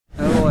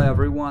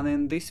everyone,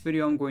 in this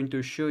video I'm going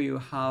to show you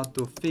how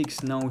to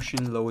fix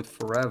Notion Load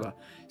Forever.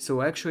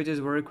 So actually it is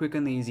very quick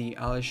and easy.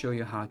 I'll show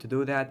you how to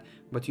do that,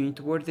 but you need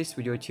to watch this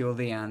video till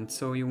the end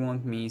so you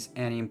won't miss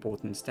any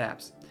important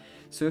steps.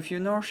 So if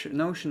your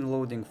Notion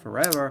loading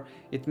forever,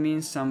 it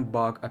means some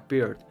bug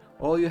appeared.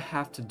 All you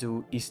have to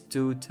do is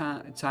to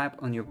type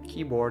on your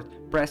keyboard,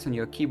 press on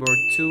your keyboard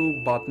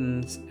two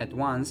buttons at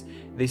once.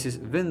 This is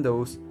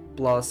Windows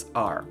plus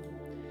R.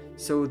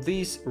 So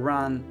this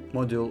run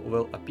module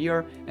will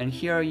appear, and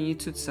here you need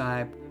to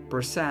type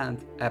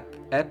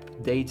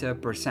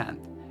 %app_data%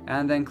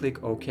 and then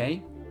click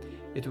OK.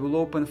 It will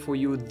open for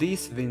you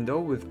this window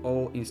with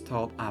all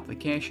installed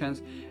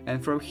applications,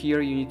 and from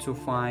here you need to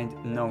find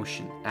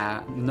Notion,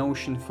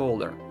 Notion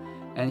folder,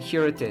 and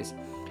here it is.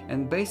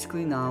 And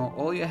basically now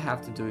all you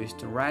have to do is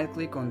to right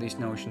click on this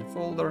Notion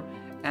folder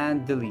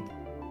and delete.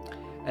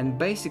 And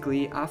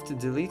basically after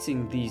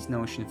deleting this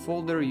Notion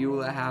folder you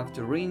will have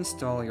to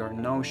reinstall your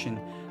Notion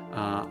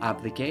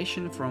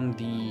application from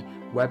the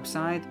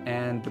website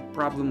and the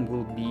problem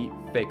will be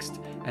fixed.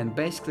 And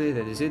basically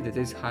that is it. That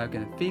is how you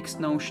can fix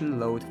Notion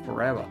Load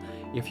Forever.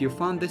 If you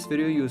found this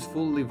video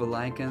useful, leave a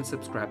like and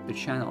subscribe to the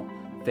channel.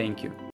 Thank you.